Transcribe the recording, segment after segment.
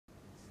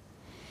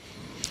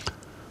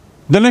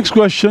The next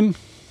question,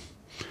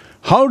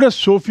 how does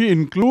Sophie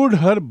include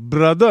her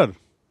brother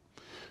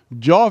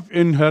Geoff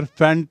in her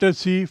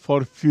fantasy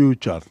for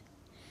future?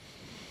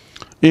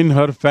 In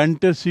her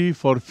fantasy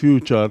for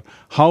future,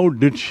 how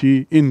did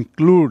she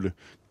include?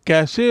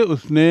 कैसे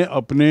उसने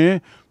अपने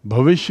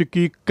भविष्य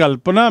की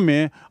कल्पना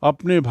में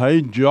अपने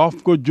भाई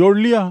जॉफ को जोड़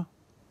लिया?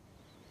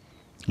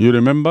 You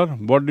remember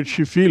what did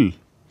she feel?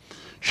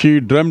 She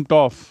dreamt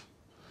of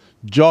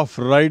Geoff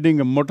riding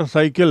a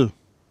motorcycle,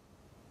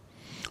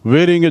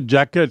 wearing a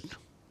jacket,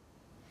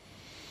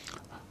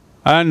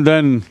 and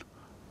then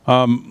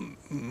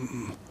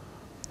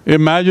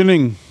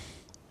imagining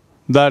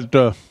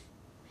that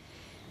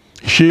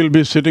she'll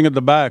be sitting at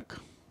the back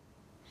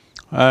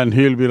and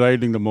he'll be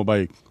riding the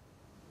motorbike.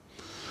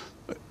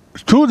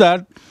 Through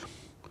that,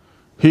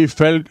 he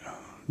felt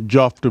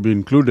Geoff to be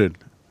included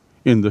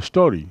in the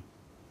story.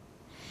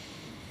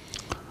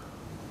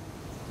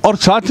 और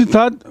साथ ही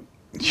साथ,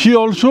 she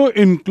also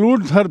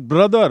includes her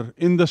brother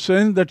in the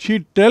sense that she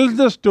tells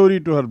the story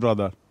to her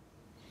brother.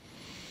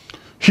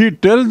 She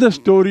tells the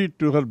story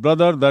to her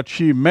brother that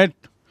she met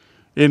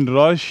in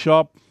Roy's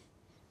shop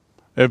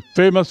a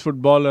famous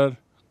footballer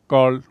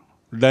called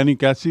Danny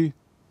Casey,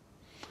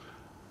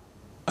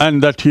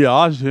 and that he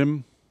asked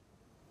him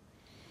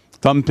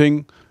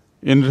something.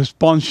 In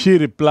response, she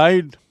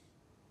replied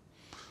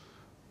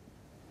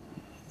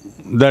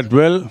that,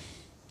 well,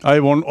 I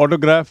want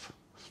autograph.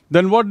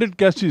 Then what did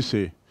Cassie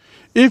say?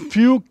 If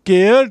you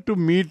care to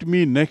meet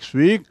me next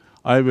week,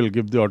 I will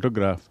give the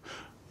autograph.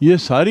 ये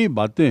सारी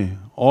बातें,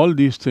 all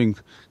these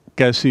things,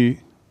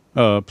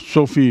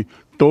 Sophie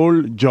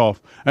told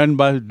Geoff, and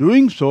by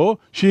doing so,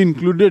 she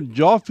included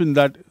Geoff in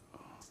that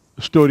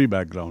story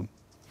background.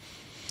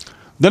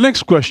 The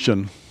next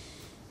question,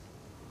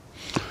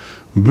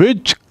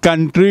 which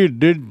country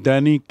did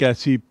Danny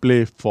Casey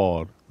play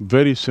for?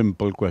 Very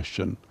simple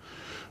question.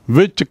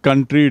 Which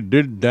country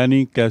did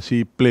Danny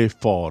Casey play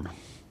for?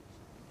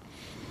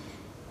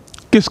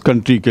 किस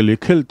country के लिए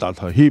खेलता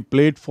था? He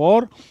played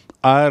for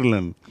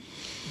Ireland.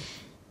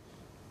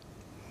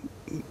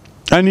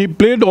 And he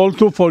played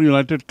also for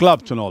United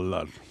clubs and all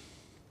that.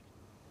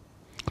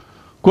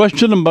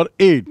 Question number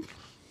 8.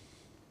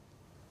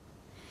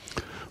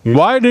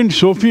 Why didn't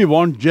Sophie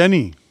want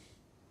Jenny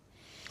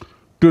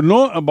to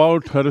know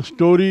about her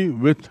story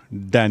with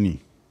Danny?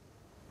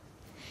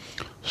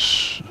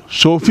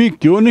 Sophie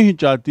क्यों नहीं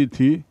चाहती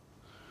थी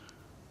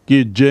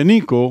कि जेनी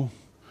को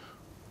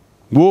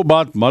वो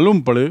बात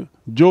मालूम पड़े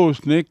जो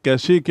उसने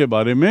कैसी के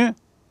बारे में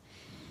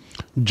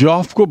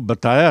जॉफ को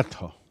बताया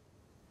था?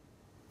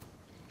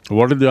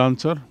 What is the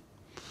answer?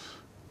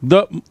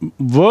 The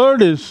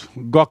word is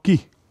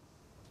gawky.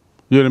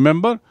 You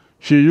remember?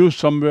 She used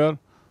somewhere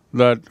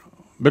that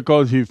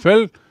because he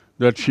felt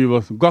that she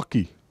was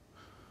gawky.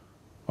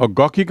 और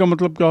gawky का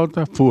मतलब क्या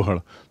होता है? फूहड़.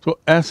 So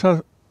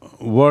ऐसा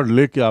word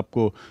लेके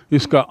आपको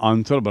इसका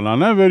आंसर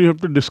बनाना है, where you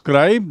have to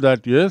describe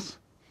that yes,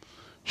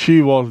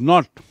 she was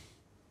not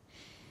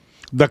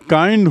the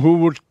kind who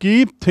would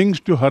keep things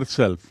to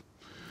herself.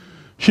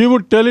 She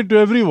would tell it to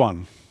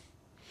everyone.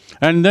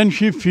 And then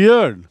she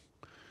feared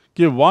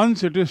that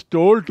once it is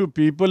told to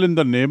people in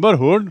the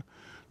neighborhood,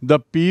 the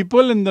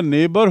people in the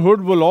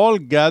neighborhood will all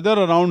gather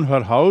around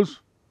her house,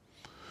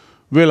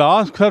 will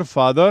ask her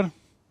father,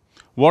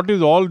 what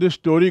is all this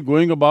story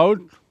going about?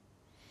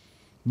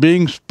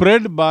 Being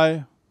spread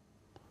by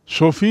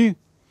Sophie.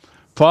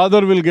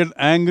 Father will get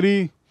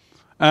angry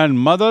and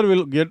mother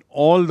will get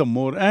all the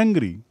more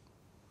angry.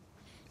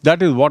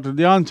 That is what is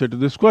the answer to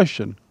this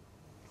question.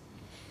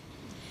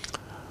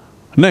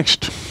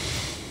 Next.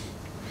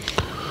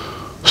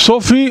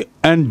 Sophie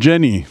and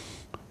Jenny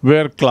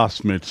were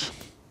classmates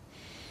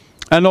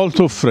and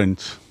also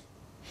friends.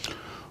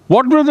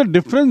 What was the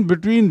difference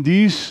between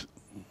these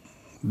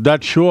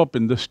that show up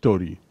in the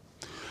story?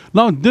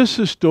 Now this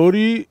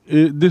story,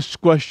 this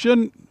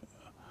question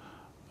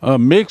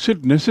makes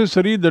it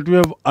necessary that we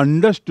have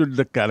understood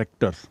the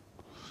character,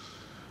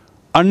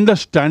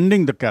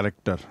 understanding the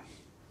character.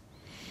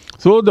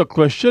 So the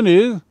question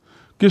is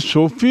कि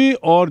Sophie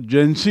और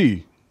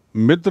जेंसी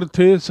मित्र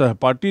थे,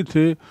 सहपाठी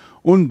थे,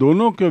 उन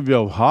दोनों के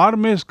व्यवहार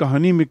में इस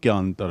कहानी में क्या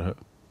अंतर है?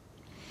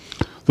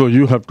 So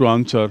you have to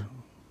answer.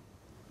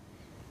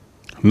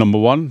 Number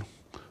 1,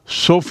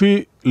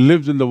 Sophie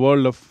lives in the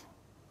world of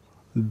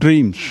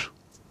dreams,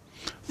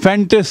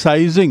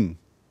 fantasizing.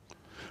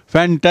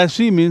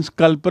 Fantasy means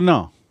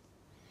kalpana.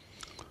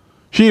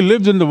 She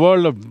lives in the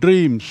world of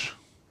dreams,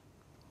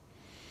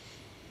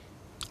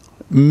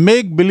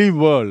 make-believe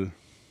world,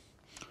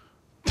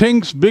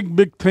 thinks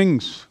big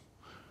things,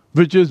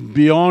 which is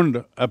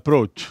beyond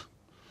approach,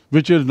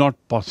 which is not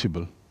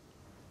possible.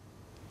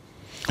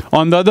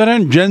 On the other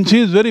hand, Jency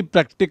is very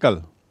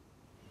practical.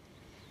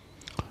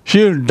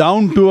 She is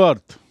down to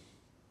earth,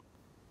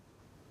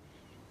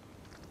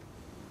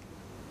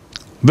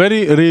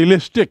 very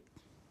realistic.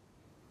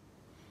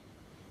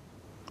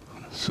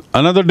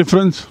 Another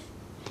difference,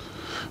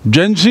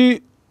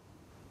 Jency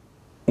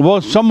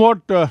was somewhat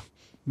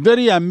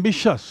very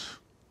ambitious.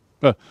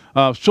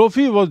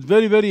 Sophie was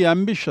very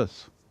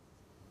ambitious.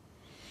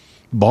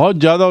 बहुत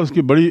ज़्यादा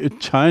उसकी बड़ी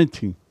इच्छाएं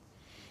थीं.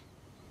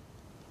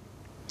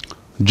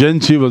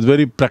 Jency was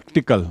very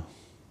practical.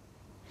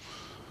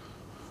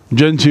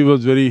 Jency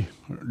was very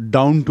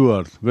down to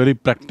earth, very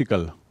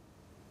practical.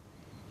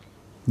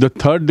 The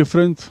third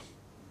difference,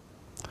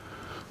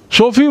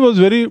 Sophie was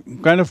very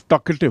kind of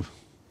talkative,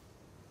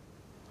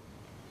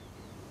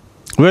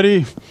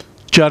 very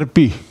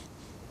chirpy.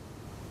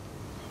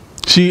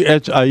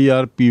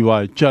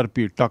 CHIRPY,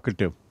 chirpy,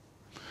 talkative.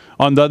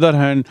 On the other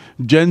hand,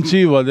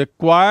 Jency was a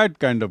quiet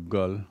kind of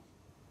girl.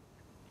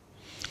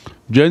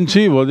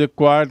 Jency was a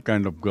quiet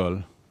kind of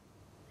girl.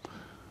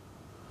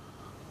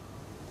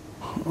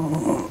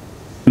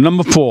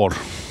 Number 4.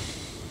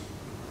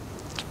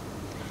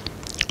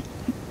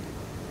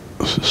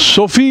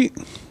 Sophie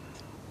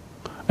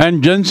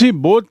and Jency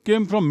both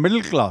came from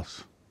middle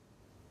class.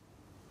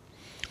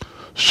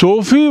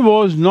 Sophie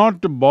was not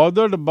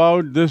bothered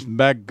about this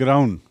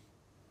background.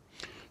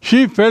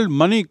 She felt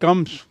money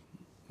comes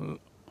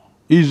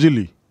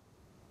easily.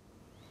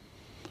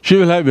 She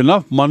will have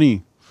enough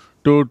money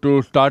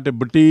to start a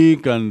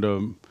boutique and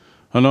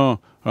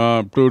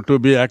to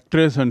be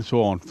actress and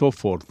so on, so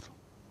forth.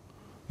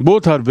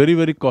 Both are very,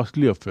 very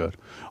costly affair.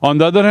 On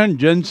the other hand,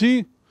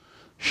 Jency,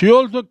 she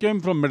also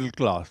came from middle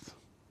class,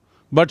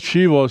 but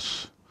she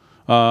was,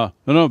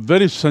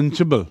 very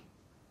sensible.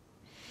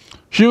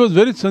 She was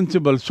very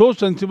sensible, so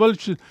sensible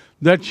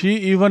that she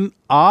even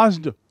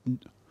asked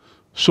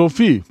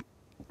Sophie,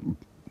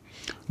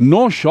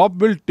 no shop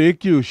will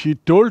take you. She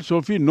told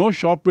Sophie, no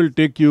shop will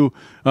take you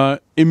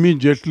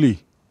immediately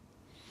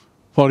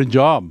for a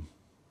job.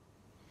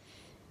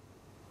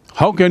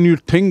 How can you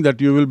think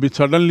that you will be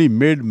suddenly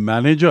made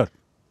manager?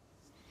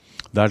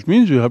 That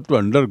means you have to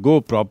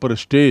undergo proper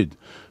stage.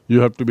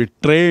 You have to be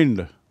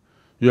trained.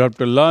 You have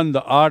to learn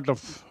the art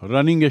of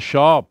running a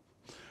shop.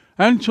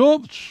 And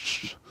so,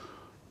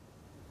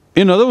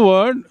 in other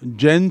words,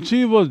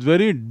 Jency was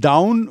very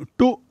down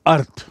to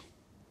earth.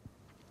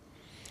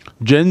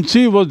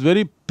 Jency was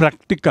very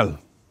practical.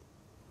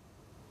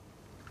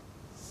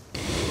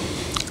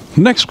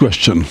 Next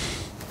question.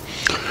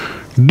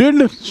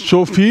 Did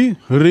Sophie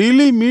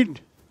really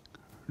meet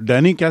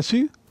Danny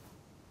Casey?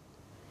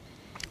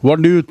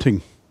 What do you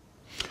think?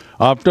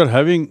 After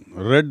having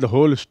read the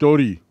whole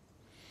story,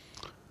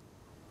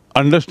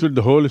 understood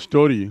the whole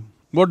story,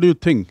 what do you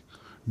think?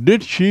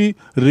 Did she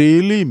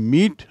really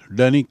meet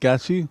Danny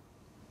Casey?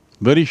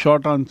 Very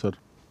short answer.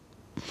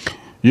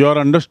 Your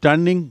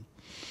understanding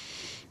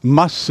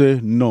must say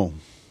no.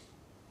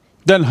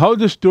 Then how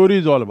the story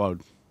is all about?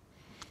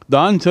 The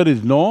answer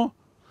is no.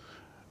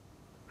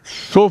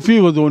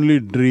 Sophie was only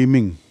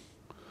dreaming.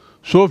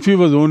 Sophie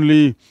was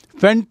only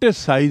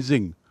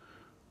fantasizing.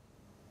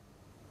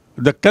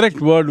 The correct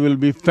word will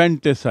be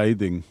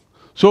fantasizing.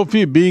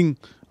 Sophie being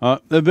a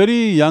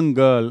very young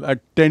girl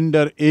at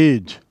tender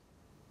age.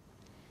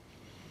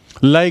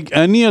 Like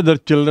any other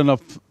children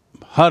of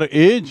her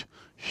age,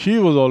 she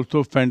was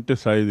also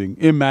fantasizing,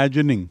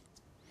 imagining.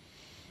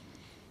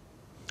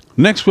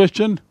 Next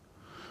question.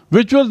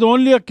 Which was the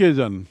only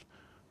occasion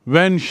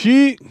when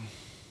she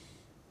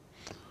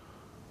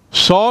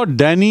saw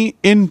Danny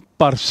in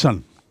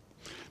person?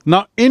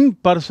 Now, in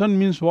person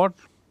means what?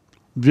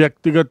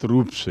 Vyaktigat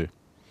roop se.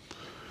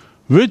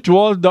 Which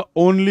was the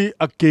only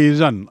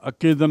occasion?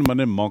 Occasion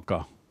mane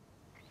mauka.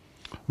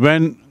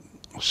 When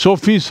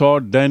Sophie saw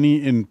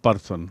Danny in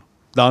person.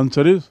 The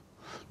answer is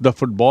the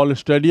football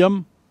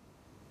stadium,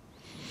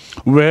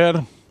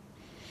 where,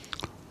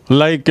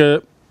 like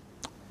a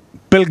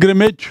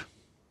pilgrimage,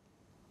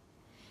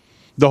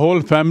 the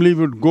whole family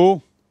would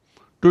go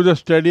to the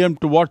stadium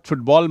to watch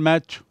football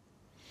match,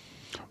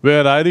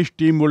 where Irish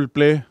team will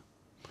play,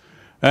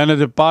 and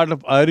as a part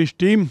of Irish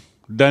team,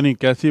 Danny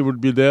Casey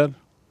would be there.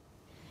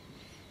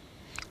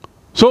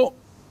 So,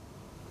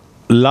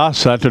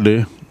 last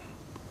Saturday,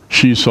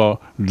 she saw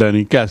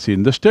Danny Casey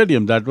in the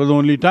stadium. That was the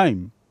only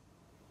time.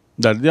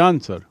 That's the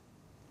answer.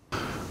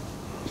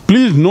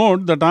 Please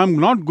note that I am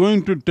not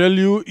going to tell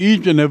you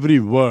each and every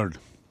word.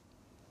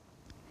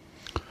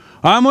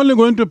 I am only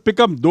going to pick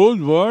up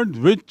those words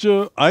which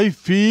I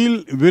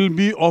feel will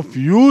be of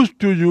use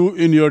to you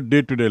in your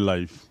day-to-day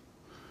life.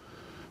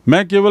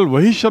 मैं केवल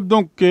वही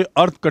शब्दों के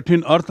अर्थ,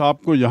 कठिन अर्थ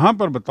आपको यहाँ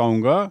पर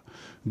बताऊंगा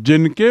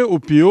जिनके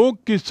उपयोग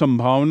की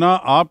संभावना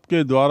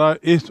आपके द्वारा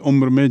इस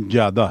उम्र में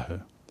ज़्यादा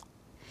है,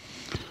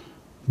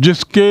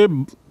 जिसके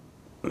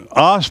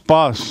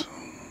आसपास,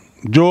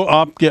 जो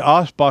आपके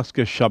आसपास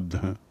के शब्द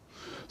हैं.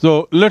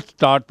 So let's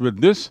start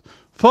with this.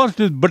 First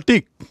is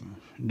boutique,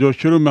 जो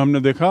शुरू में हमने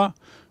देखा,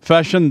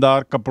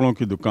 फैशनदार कपड़ों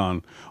की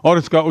दुकान, और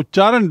इसका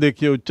उच्चारण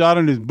देखिए,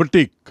 उच्चारण is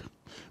boutique,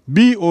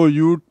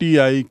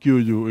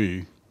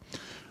 BOUTIQUE.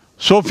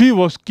 Sophie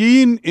was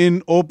keen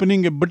in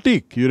opening a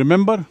boutique. You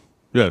remember?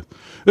 Yes.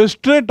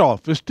 Straight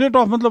off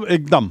मतलब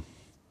एकदम.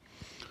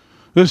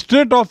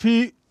 Straight off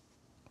he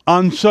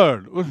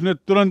answered. उसने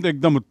तुरंत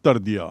एकदम उत्तर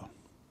दिया.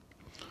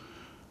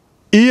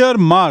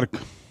 Earmark,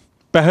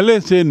 पहले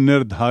से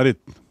निर्धारित,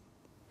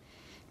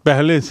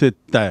 पहले से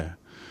तय.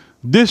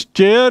 This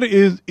chair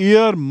is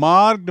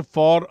earmarked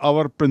for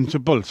our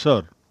principal,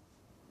 sir.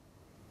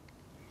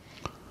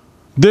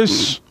 This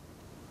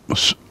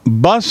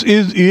बस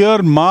is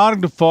year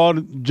marked for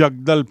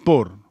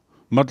Jagdalpur,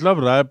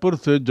 मतलब रायपुर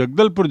से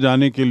जगदलपुर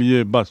जाने के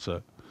लिए बस है।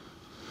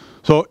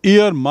 सो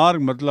ईयर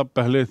मार्क मतलब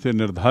पहले से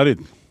निर्धारित।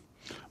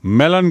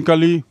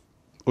 मेलनकली,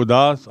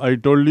 उदास, I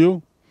told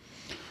you.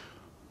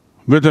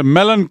 With A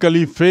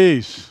मेलनकली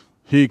face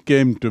he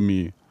came to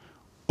me,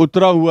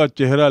 उतरा हुआ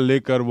चेहरा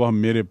लेकर वह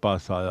मेरे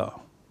पास आया।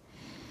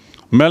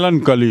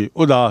 मेलनकली,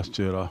 उदास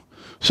चेहरा।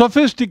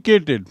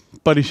 सोफिस्टिकेटेड,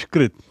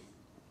 परिष्कृत।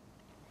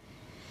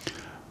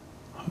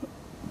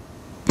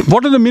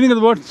 What is the meaning of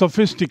the word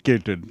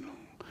sophisticated?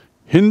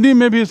 Hindi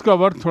में भी इसका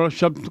अर्थ, थोड़ा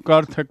शब्द का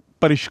अर्थ है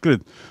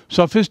परिष्कृत।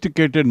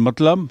 सोफिस्टिकेटेड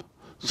मतलब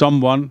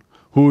someone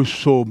who is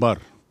sober,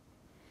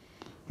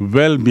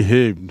 well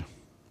behaved,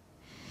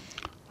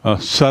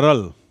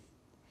 सरल,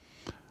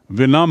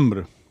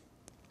 विनम्र,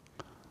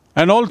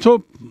 and also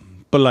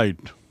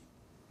polite,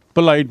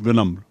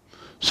 vinamra,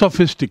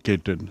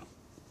 sophisticated.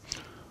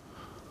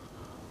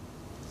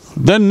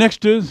 Then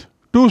next is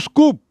to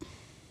scoop.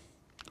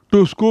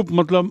 To scoop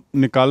मतलब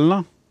निकालना.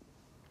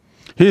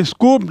 He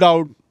scooped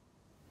out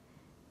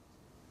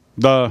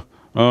the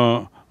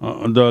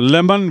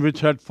lemon which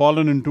had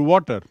fallen into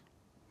water.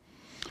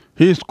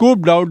 He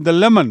scooped out the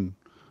lemon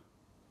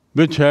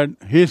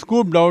he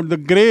scooped out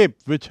the grape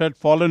which had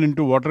fallen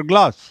into water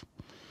glass.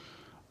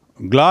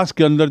 Glass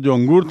के अंदर जो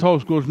अंगूर था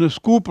उसको उसने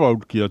scoop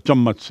out किया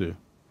चम्मच से।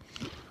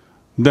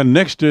 Then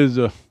next is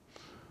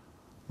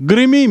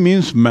grimy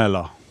means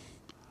मैला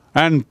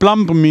एंड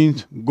प्लम्प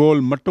मीन्स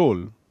गोल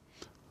मटोल।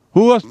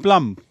 Who was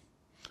plump?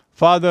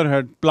 Father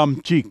had plum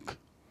cheek.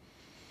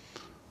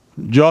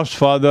 Jos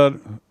father,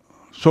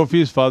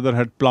 Sophie's father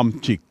had plum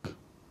cheek.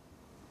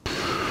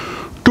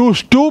 To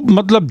stoop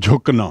मतलब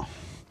झुकना।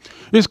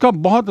 इसका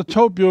बहुत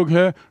अच्छा उपयोग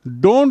है।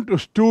 डोंट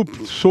स्टूप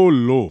सो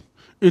लो,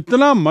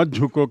 इतना मत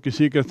झुको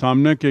किसी के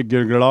सामने के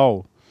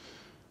गिड़गिड़ाओ।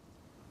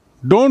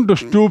 डोंट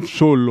स्टूप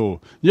सो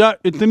लो, या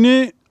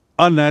इतने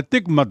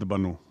अनैतिक मत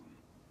बनो।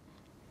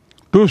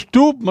 टू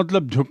स्टूप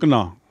मतलब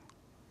झुकना,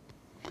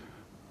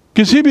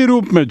 किसी भी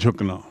रूप में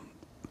झुकना,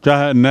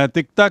 चाहे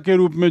नैतिकता के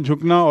रूप में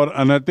झुकना और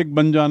अनैतिक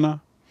बन जाना,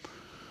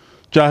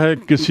 चाहे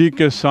किसी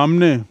के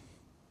सामने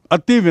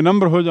अति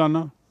विनम्र हो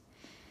जाना,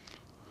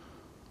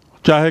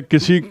 चाहे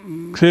किसी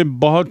से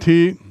बहुत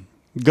ही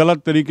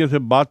गलत तरीके से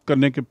बात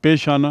करने के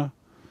पेश आना,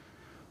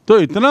 तो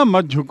इतना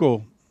मत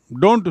झुको।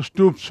 डोंट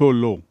स्टूप सो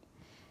लो।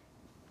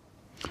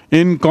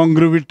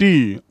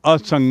 इनकॉन्ग्रुविटी,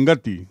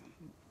 असंगति।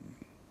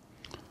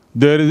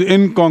 There is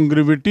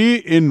इनकॉन्ग्रुविटी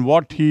in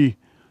what he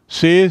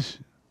says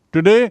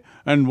today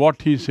and what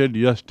he said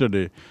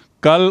yesterday.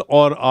 कल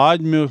और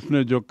आज में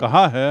उसने जो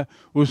कहा है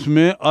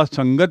उसमें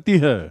असंगति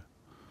है,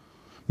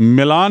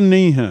 मिलान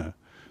नहीं है।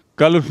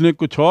 कल उसने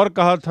कुछ और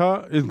कहा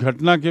था इस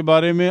घटना के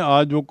बारे में,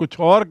 आज वो कुछ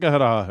और कह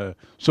रहा है।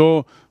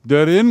 So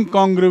there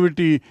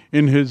इनकॉन्ग्रुविटी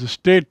in his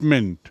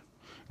statement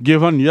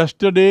given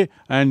yesterday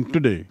and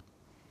today.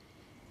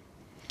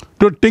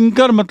 तो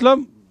टिंकर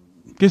मतलब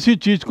किसी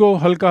चीज को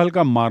हल्का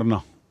हल्का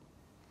मारना।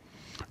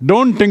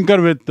 Don't tinker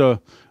with the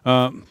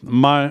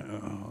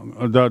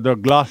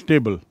glass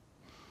table.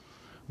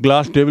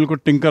 Glass table को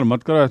टिंकर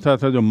मत करो, ऐसा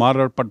ऐसा जो मार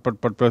रहा पट पट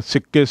पट पट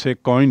सिक्के से,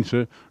 कॉइन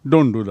से।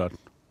 Don't do that.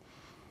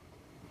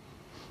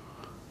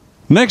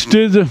 Next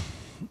is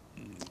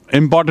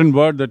important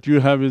word that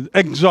you have is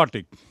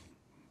exotic.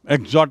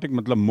 Exotic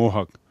मतलब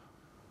मोहक।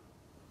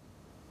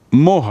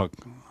 मोहक।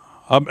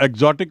 अब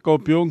exotic का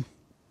उपयोग,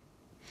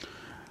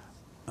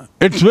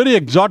 it's very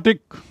exotic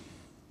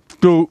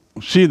to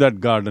see that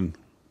garden.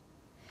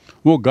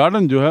 वो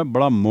गार्डन जो है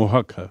बड़ा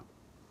मोहक है।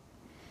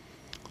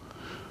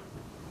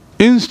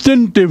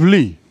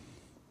 Instinctively,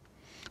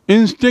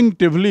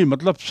 instinctively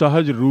मतलब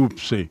सहज रूप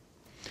से।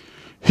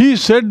 He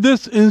said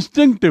this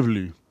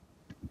instinctively.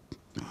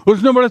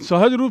 उसने बड़े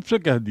सहज रूप से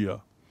कह दिया,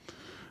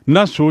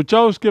 ना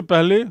सोचा उसके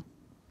पहले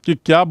कि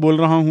क्या बोल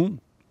रहा हूं,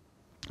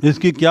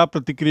 इसकी क्या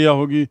प्रतिक्रिया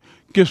होगी,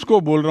 किसको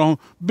बोल रहा हूं।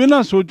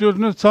 बिना सोचे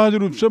उसने सहज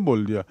रूप से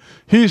बोल दिया।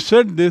 ही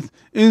सेड दिस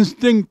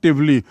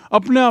इंस्टिंक्टिवली,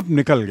 अपने आप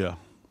निकल गया।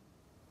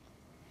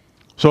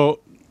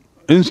 सो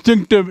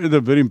instinctive is a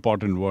very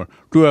important word.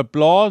 To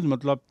applause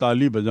मतलब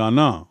ताली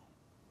बजाना।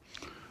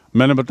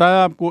 मैंने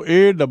बताया आपको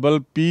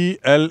APPLAUSE,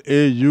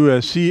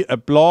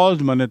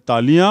 अपलॉज माने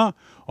तालियां,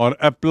 और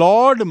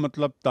applaud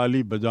मतलब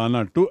ताली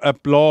बजाना। To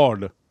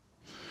applaud.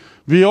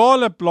 We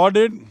all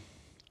applauded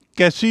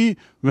Casey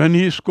when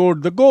he scored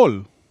the goal.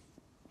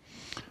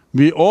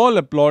 We all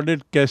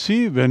applauded Casey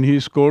when he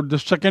scored the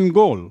second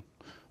goal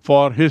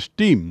for his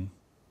team.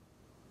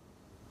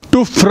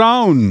 To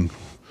frown.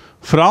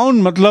 Frown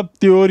मतलब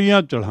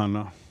त्योरियां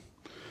चढ़ाना।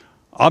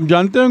 आप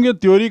जानते होंगे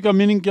त्योरी का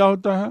मीनिंग क्या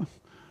होता है?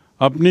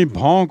 अपनी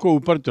भौं को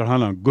ऊपर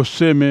चढ़ाना,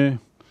 गुस्से में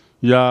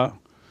या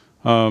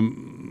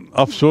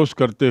अफसोस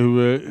करते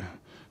हुए,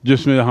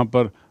 जिसमें यहाँ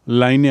पर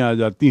लाइनें आ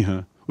जाती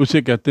हैं,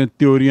 उसे कहते हैं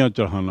त्योरियां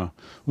चढ़ाना।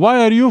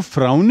 Y are you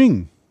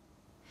frowning?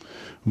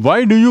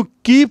 Why do you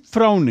keep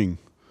frowning?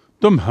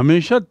 तुम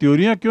हमेशा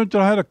त्योरियां क्यों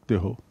चढ़ाए रखते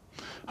हो?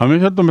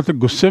 हमेशा तुम ऐसे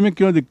गुस्से में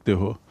क्यों दिखते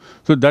हो?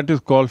 So that is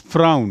called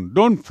frown.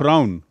 Don't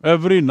frown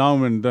every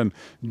now and then.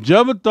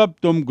 जब तब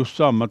तुम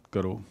गुस्सा मत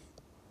करो।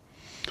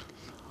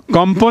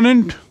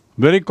 कंपोनेंट,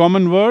 वेरी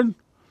कॉमन वर्ड,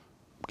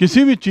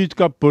 किसी भी चीज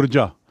का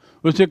पुर्जा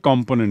उसे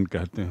कंपोनेंट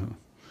कहते हैं।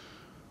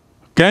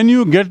 Can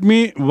you get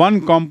me one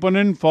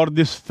component for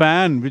this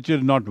fan which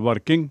is not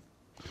working?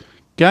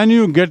 Can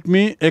you get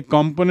me A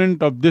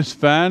component of this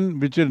fan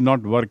which is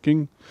not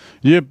working?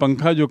 ये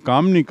पंखा जो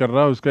काम नहीं कर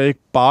रहा उसका एक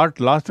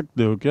पार्ट ला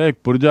सकते हो क्या, एक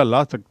पुर्जा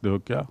ला सकते हो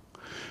क्या?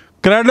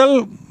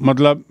 क्रैडल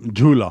मतलब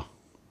झूला।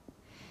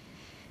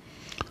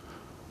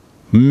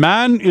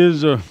 Man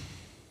is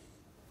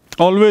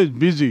always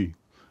busy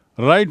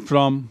right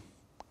from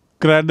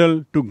cradle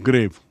to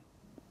grave.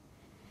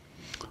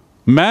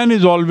 Man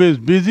is always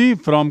busy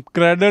from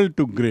cradle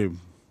to grave.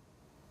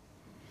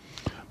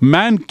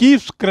 Man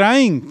keeps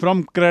crying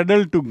from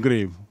cradle to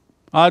grave.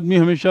 आदमी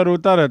हमेशा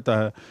रोता रहता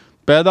है,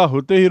 पैदा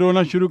होते ही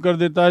रोना शुरू कर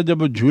देता है,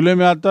 जब वो झूले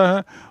में आता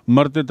है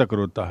मरते तक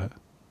रोता है।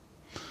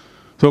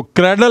 तो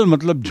cradle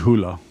मतलब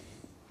झूला,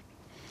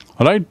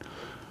 राइट।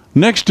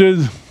 नेक्स्ट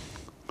इज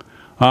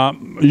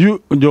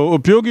जो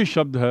उपयोगी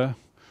शब्द है,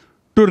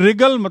 टू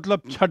रिगल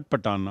मतलब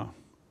छटपटाना।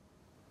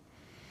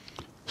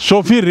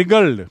 सोफी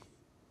रिगल्ड,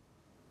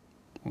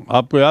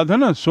 आपको याद है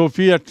ना,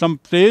 Sophie at some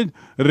stage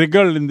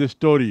रिगल्ड in the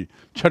story,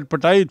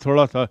 छटपटाई,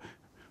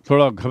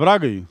 थोड़ा घबरा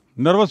गई,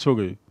 नर्वस हो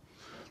गई।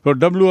 तो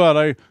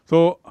WRI,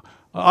 तो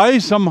I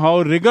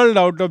somehow रिगल्ड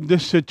out of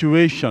this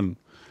situation,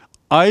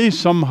 I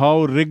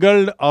somehow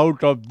रिगल्ड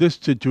out of this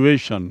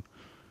situation.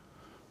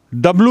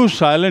 W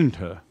silent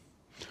है,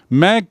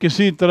 मैं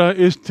किसी तरह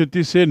इस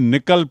स्थिति से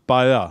निकल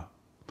पाया,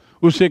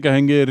 उसे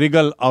कहेंगे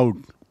रिगल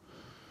आउट,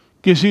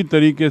 किसी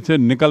तरीके से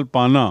निकल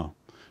पाना,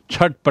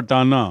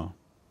 छटपटाना।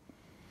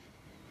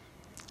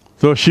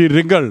 तो शी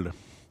रिगल्ड।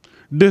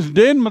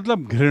 डिसडेन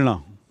मतलब घृणा।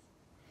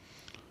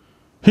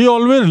 ही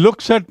always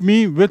looks at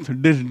me with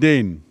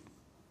disdain,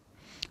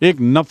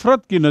 एक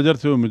नफरत की नज़र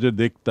से वो मुझे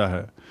देखता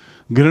है,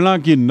 घृणा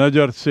की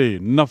नज़र से,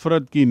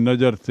 नफरत की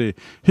नज़र से।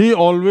 ही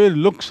always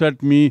looks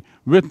at me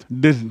with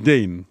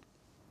disdain,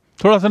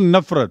 थोड़ा सा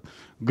नफरत,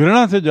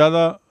 घृणा से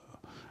ज़्यादा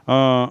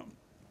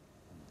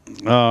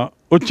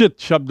उचित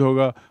शब्द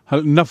होगा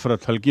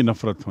नफरत, हल्की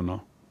नफरत होना।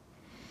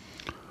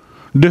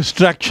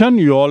 डिस्ट्रैक्शन,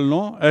 यू ऑल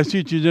नो,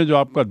 ऐसी चीज़ें जो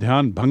आपका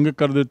ध्यान भंग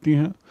कर देती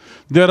हैं।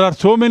 There are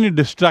so many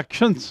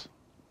distractions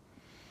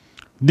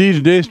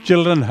these days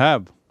children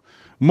have.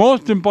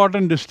 Most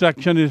important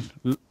distraction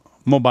is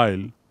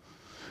mobile.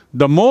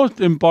 The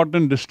most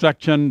important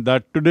distraction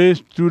that today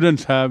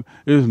students have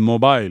is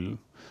mobile,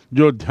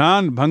 जो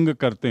ध्यान भंग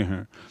करते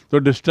हैं। तो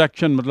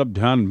डिस्ट्रैक्शन मतलब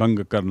ध्यान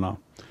भंग करना।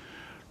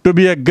 टू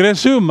बी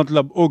एग्रेसिव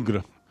मतलब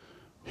उग्र।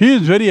 ही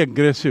इज वेरी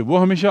एग्रेसिव, वो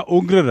हमेशा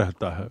उग्र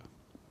रहता है।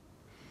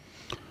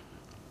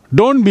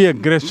 डोंट बी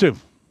एग्रेसिव,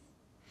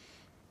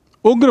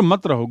 उग्र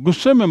मत रहो,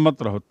 गुस्से में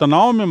मत रहो,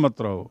 तनाव में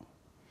मत रहो।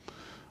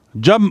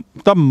 जब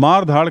तब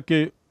मार धाड़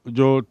के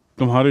जो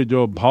तुम्हारी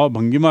जो भाव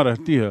भंगिमा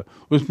रहती है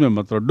उसमें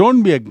मत रहो।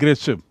 Don't be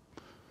aggressive,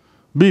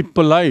 be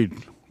polite,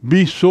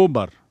 B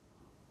sober.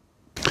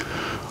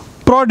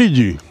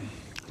 Prodigy,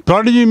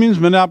 prodigy means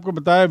मैंने आपको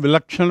बताया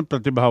विलक्षण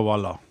प्रतिभा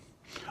वाला।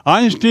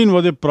 आइंस्टीन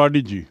वॉज ए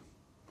प्रोडिजी,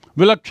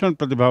 विलक्षण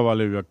प्रतिभा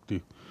वाले व्यक्ति।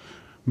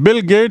 Bill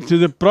Gates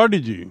is a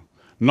prodigy.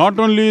 Not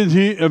only is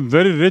he a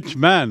very rich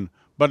man,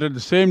 but at the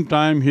same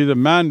time he is a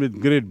man with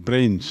great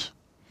brains.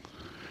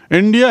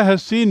 India has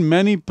seen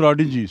many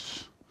prodigies.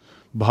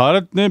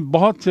 Bharat ने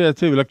बहुत से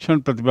ऐसे विलक्षण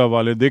प्रतिभा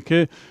वाले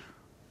देखे।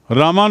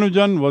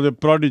 Ramanujan was a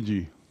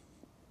prodigy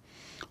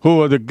who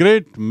was a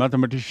great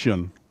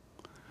mathematician.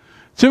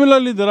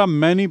 Similarly there are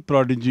many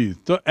prodigies.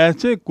 तो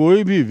ऐसे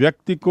कोई भी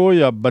व्यक्ति को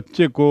या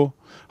बच्चे को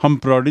हम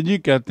प्रोडिजी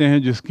कहते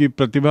हैं जिसकी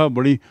प्रतिभा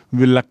बड़ी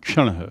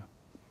विलक्षण है।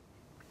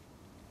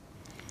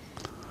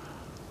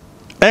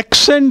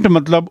 एक्सेंट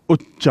मतलब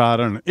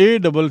उच्चारण,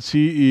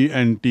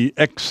 ACCENT,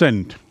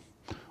 एक्सेंट।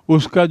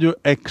 उसका जो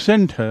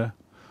एक्सेंट है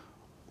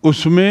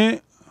उसमें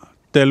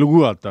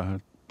तेलुगु आता है,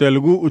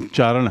 तेलुगु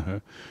उच्चारण है।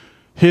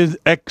 His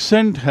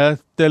accent has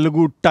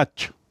Telugu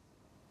touch,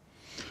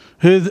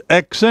 his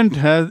accent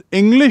has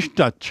English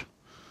touch.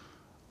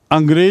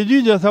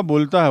 अंग्रेजी जैसा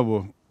बोलता है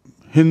वो,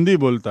 हिंदी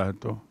बोलता है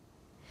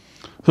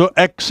तो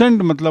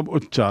एक्सेंट मतलब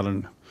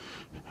उच्चारण।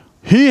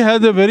 He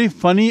has a very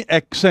funny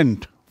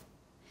accent,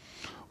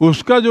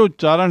 उसका जो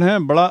उच्चारण है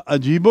बड़ा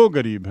अजीबो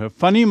गरीब है।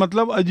 फनी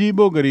मतलब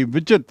अजीबो गरीब,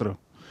 विचित्र।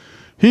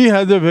 He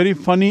has a very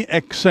funny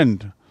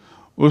accent,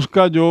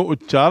 उसका जो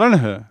उच्चारण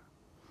है,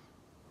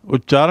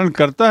 उच्चारण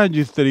करता है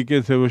जिस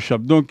तरीके से वो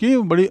शब्दों की,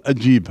 बड़ी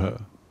अजीब है।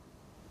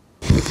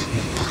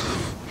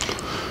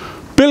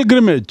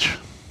 पिलग्रिमेज,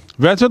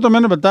 वैसे तो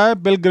मैंने बताया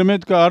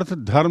पिलग्रिमेज का अर्थ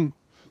धर्म,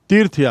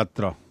 तीर्थ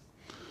यात्रा।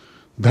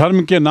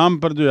 धर्म के नाम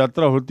पर जो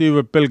यात्रा होती है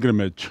वह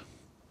pilgrimage.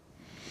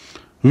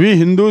 We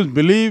Hindus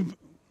believe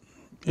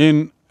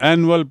in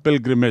annual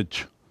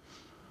pilgrimage.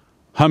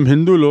 हम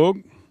हिंदू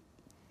लोग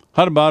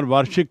हर बार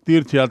वार्षिक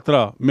तीर्थ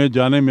यात्रा में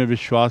जाने में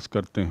विश्वास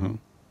करते हैं।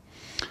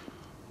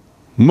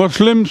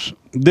 Muslims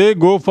they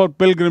go for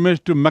pilgrimage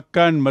to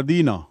Mecca and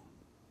Medina.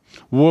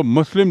 वो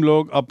मुस्लिम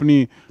लोग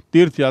अपनी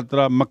तीर्थ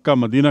यात्रा मक्का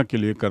मदीना के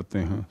लिए करते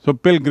हैं। सो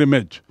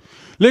पिलग्रिमेज।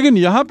 लेकिन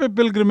यहाँ पे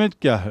पिलग्रिमेज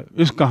क्या है?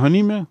 इस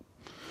कहानी में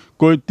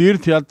कोई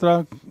तीर्थ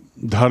यात्रा,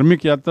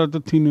 धार्मिक यात्रा तो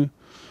थी नहीं।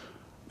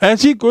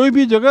 ऐसी कोई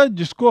भी जगह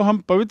जिसको हम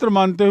पवित्र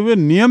मानते हुए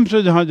नियम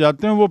से जहाँ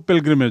जाते हैं वो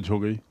पिलग्रिमेज हो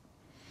गई।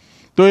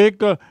 तो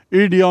एक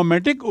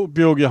इडियोमेटिक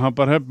उपयोग यहाँ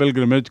पर है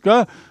पिलग्रिमेज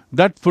का,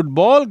 that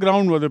football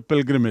ground was a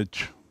pilgrimage,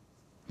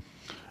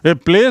 a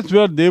place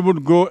where they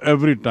would go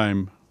every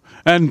time.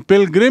 And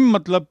Pilgrim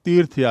मतलब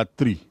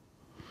तीर्थयात्री,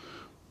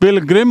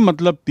 पिलग्रिम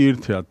मतलब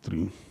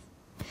तीर्थयात्री।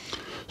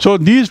 So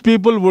these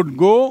people would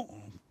go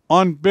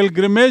on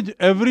pilgrimage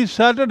every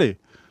Saturday,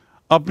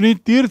 अपनी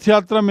तीर्थ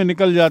यात्रा में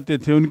निकल जाते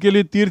थे। उनके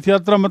लिए तीर्थ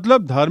यात्रा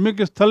मतलब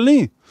धार्मिक स्थल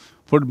नहीं,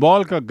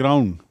 फुटबॉल का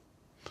ग्राउंड।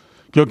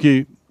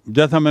 क्योंकि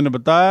जैसा मैंने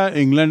बताया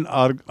इंग्लैंड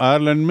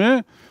आयरलैंड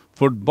में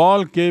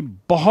फुटबॉल के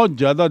बहुत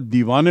ज़्यादा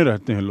दीवाने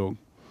रहते हैं लोग,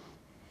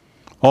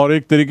 और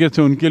एक तरीके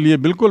से उनके लिए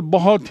बिल्कुल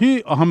बहुत ही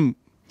अहम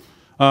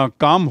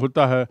काम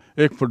होता है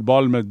एक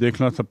फुटबॉल मैच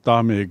देखना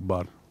सप्ताह में एक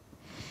बार।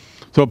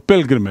 सो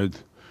pilgrimage.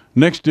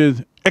 Next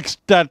is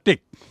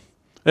ecstatic.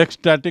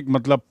 Ecstatic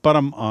मतलब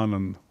परम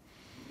आनंद।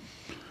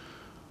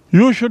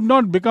 You should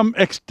not become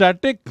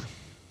ecstatic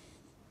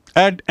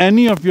at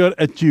any of your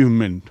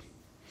achievement.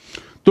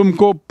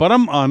 तुमको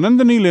परम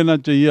आनंद नहीं लेना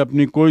चाहिए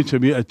अपनी कोई से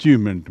भी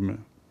अचीवमेंट में,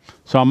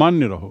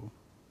 सामान्य रहो,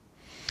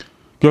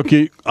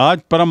 क्योंकि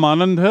आज परम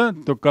आनंद है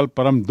तो कल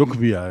परम दुख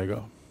भी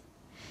आएगा।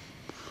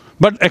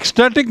 बट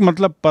एक्सटैटिक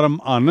मतलब परम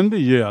आनंद,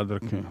 ये याद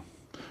रखें।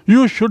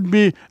 You should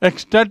be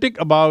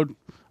ecstatic about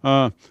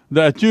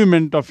the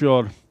achievement of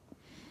your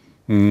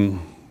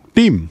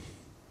team.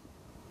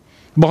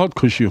 बहुत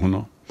खुशी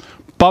होना।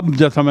 पब,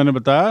 जैसा मैंने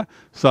बताया,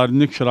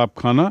 सार्वजनिक शराब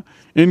खाना।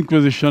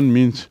 इंक्विजिशन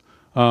मीन्स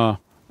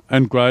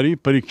इंक्वायरी,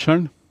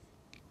 परीक्षण।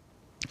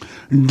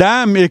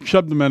 डैम एक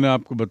शब्द मैंने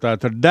आपको बताया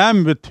था,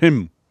 dam with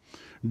him,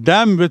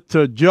 dam with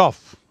जॉफ,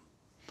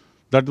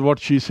 that what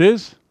she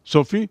says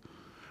Sophie.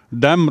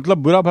 Dam मतलब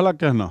बुरा भला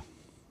कहना,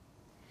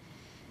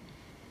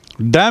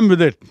 डैम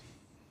विद इट,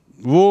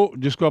 वो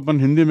जिसको अपन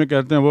हिंदी में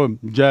कहते हैं वो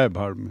जय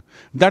भाड़ में,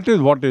 that is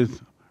what is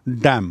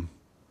damn.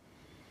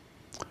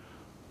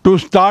 To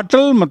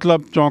startle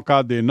मतलब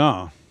चौंका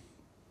देना,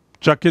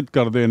 चकित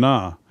कर देना।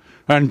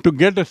 एंड टू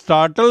गेट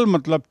स्टार्टल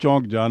मतलब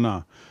चौंक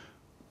जाना।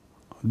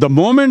 The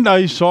moment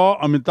I saw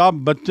Amitabh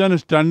Bachchan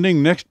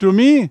standing next to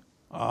me,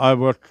 I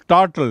was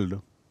startled.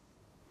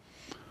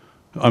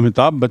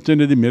 Amitabh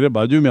Bachchan यदि मेरे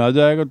बाजू में आ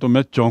जाएगा तो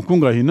मैं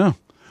चौंकूंगा ही ना,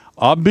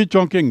 आप भी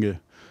चौंकेंगे।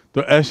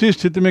 तो ऐसी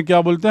स्थिति में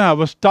क्या बोलते हैं, आई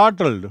वाज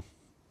स्टार्टल्ड।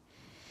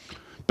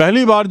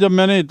 पहली बार जब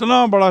मैंने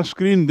इतना बड़ा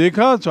स्क्रीन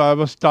देखा, so I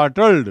was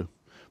startled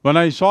when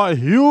I saw a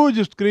huge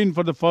screen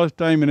for the first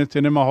time in a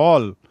cinema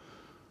hall,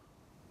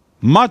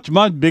 much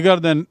bigger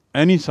than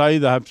any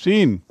size I have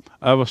seen.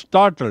 I was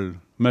startled.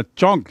 मैं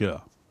चौंक गया।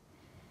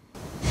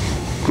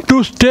 To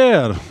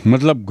stare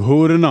मतलब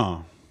घूरना।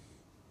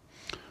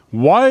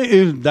 Why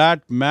is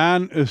that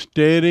man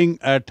staring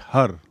at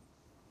her?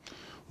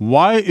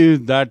 Why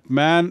is that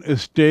man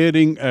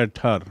staring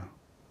at her?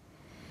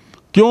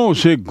 क्यों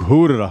उसे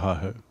घूर रहा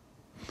है?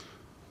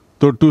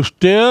 तो टू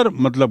स्टेयर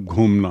मतलब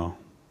घूमना।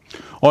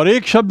 और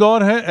एक शब्द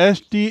और है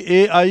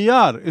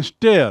STAIR,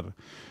 स्टेयर।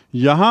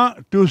 यहाँ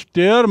टू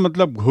स्टेयर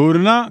मतलब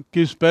घूरना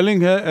की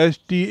स्पेलिंग है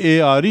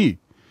STARE,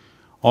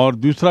 और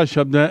दूसरा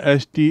शब्द है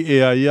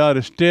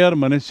STAIR, स्टेयर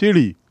माने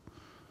सीढ़ी,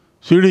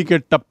 सीढ़ी के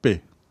टप्पे,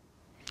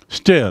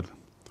 stair.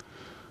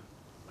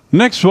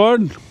 Next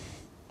word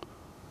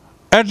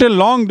at a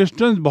long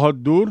distance, बहुत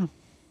दूर।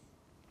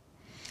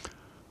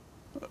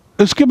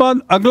 इसके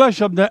बाद अगला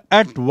शब्द है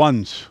एट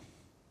वंस।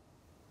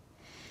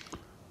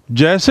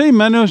 जैसे ही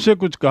मैंने उससे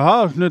कुछ कहा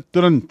उसने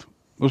तुरंत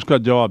उसका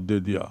जवाब दे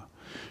दिया।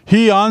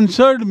 He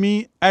answered me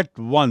at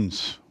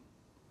once,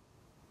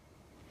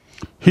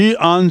 he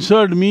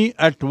answered me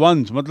at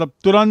once मतलब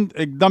तुरंत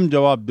एकदम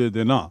जवाब दे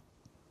देना।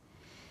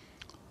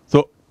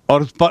 तो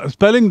और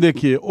स्पेलिंग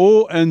देखिए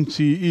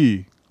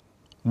ONCE,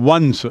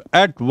 वंस,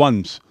 एट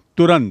वंस,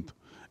 तुरंत,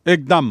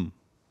 एकदम।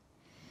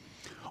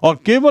 और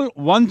केवल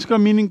वंस का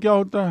मीनिंग क्या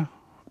होता है,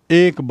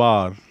 एक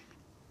बार।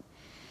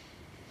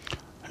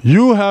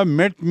 You have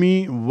met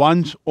me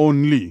once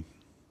only,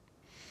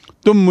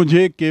 तुम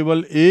मुझे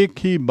केवल एक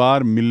ही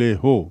बार मिले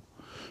हो।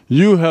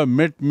 You have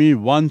met me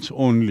once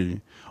only.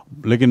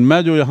 लेकिन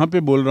मैं जो यहाँ पे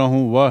बोल रहा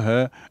हूँ वह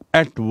है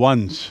एट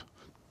वंस,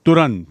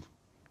 तुरंत,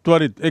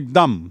 त्वरित,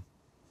 एकदम।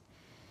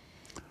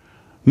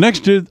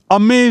 Next is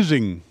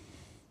amazing.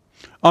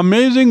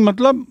 अमेजिंग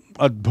मतलब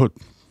अद्भुत।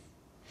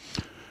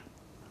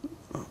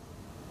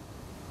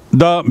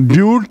 The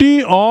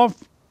beauty of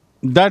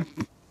that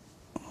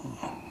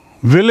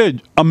village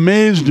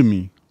amazed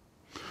मी।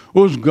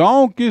 उस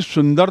गांव की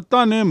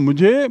सुंदरता ने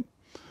मुझे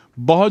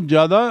बहुत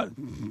ज़्यादा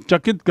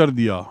चकित कर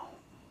दिया,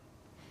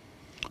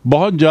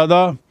 बहुत ज़्यादा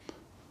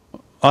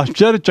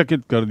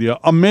आश्चर्यचकित कर दिया।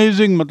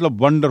 अमेजिंग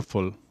मतलब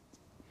wonderful,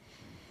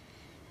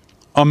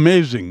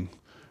 amazing.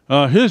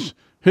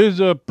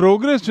 His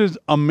progress is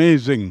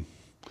amazing.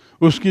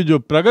 उसकी जो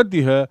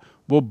प्रगति है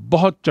वो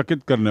बहुत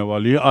चकित करने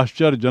वाली है,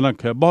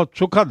 आश्चर्यजनक है, बहुत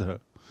सुखद है।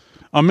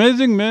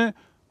 अमेजिंग में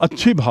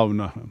अच्छी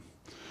भावना है।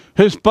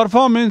 His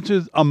performance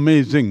is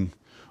amazing.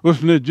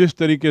 उसने जिस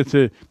तरीके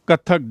से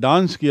कथक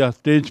डांस किया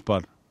स्टेज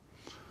पर,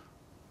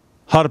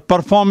 हर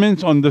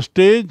performance on the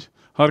stage,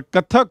 her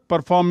Kathak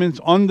performance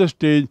on the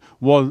stage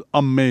was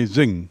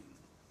amazing.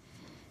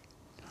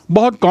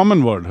 बहुत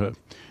कॉमन वर्ड है।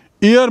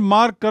 ईयर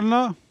मार्क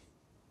करना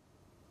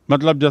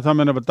मतलब जैसा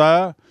मैंने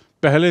बताया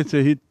पहले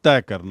से ही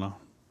तय करना।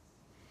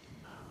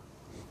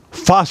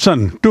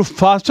 फासन, टू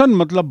फासन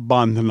मतलब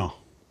बांधना।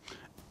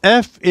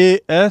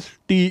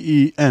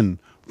 FASTEN,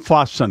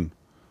 fasten.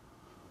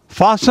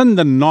 Fasten the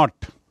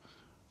not,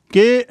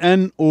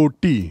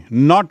 KNOT,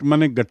 not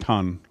माने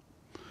गठान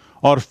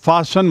और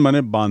फासन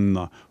माने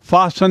बांधना।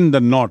 फासन द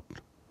नॉट,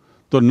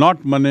 तो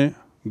नॉट माने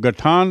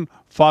गठान,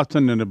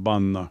 फासन यानी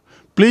बांधना।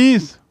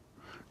 Please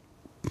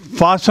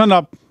fasten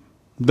up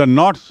the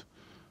knots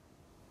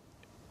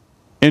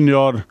in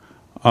your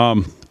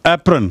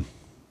apron.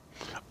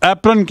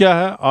 Apron क्या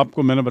है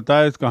आपको मैंने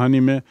बताया इस कहानी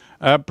में।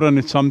 Apron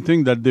is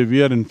something that they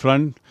wear in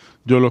front.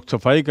 जो लोग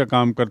सफाई का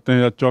काम करते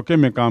हैं या चौके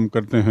में काम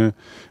करते हैं,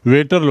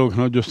 वेटर लोग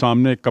हैं जो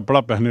सामने एक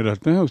कपड़ा पहने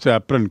रहते हैं, उसे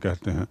एप्रन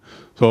कहते हैं।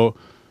 सो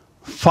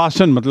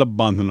फासन मतलब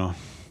बांधना।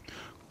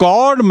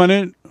 कॉर्ड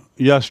मने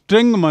या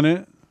स्ट्रिंग मने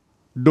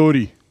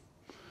डोरी।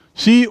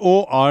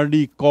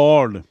 CORD,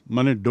 कॉर्ड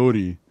मने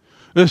डोरी।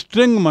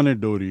 स्ट्रिंग मने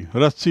डोरी,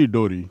 रस्सी,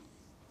 डोरी।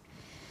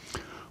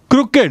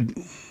 क्रुकेड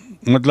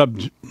मतलब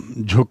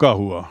झुका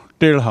हुआ,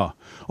 टेढ़ा।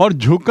 और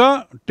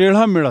झुका,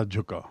 टेढ़ा मेढ़ा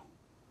झुका,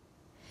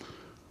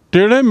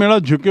 टेढ़े मेढ़ा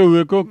झुके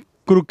हुए को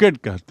क्रुकेड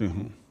कहते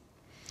हैं।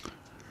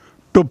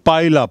 To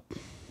pile up,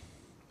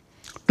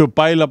 to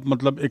pile up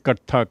मतलब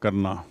इकट्ठा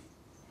करना।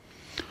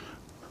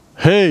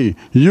 हे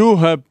you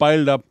have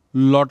piled up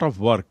lot of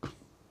work,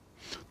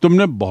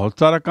 तुमने बहुत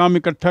सारा काम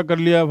इकट्ठा कर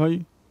लिया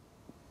भाई।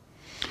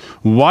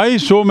 Y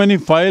so many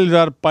files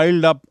are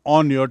piled up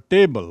on your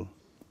table,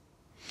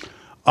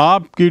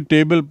 आपकी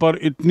टेबल पर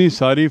इतनी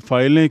सारी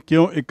फाइलें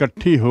क्यों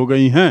इकट्ठी हो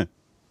गई हैं।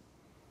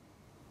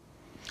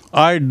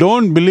 I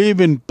don't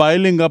believe in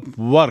piling up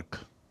work,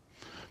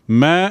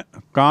 मैं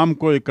काम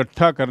को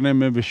इकट्ठा करने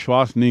में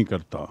विश्वास नहीं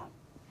करता।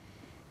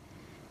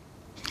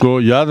 तो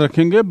याद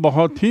रखेंगे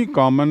बहुत ही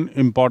कॉमन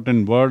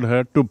इंपॉर्टेंट वर्ड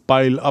है। टू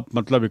पाइल अप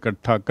मतलब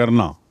इकट्ठा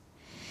करना।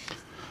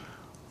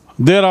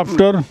 देयर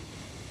आफ्टर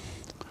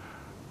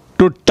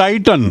टू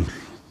टाइटन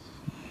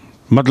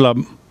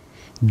मतलब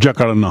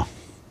जकड़ना।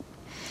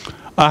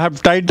 I have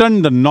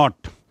Titan the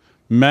not,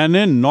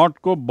 मैंने नॉट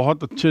को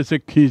बहुत अच्छे से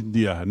खींच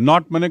दिया है।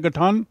 नॉट माने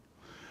गठान।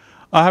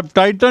 I have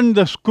Titan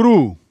the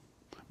screw,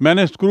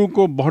 मैंने स्क्रू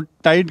को बहुत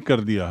टाइट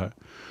कर दिया है।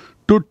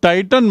 टू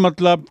टाइटन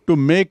मतलब to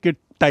make it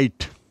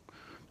tight,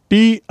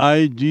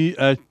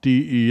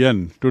 TIGHTEN,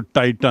 to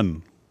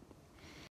Titan.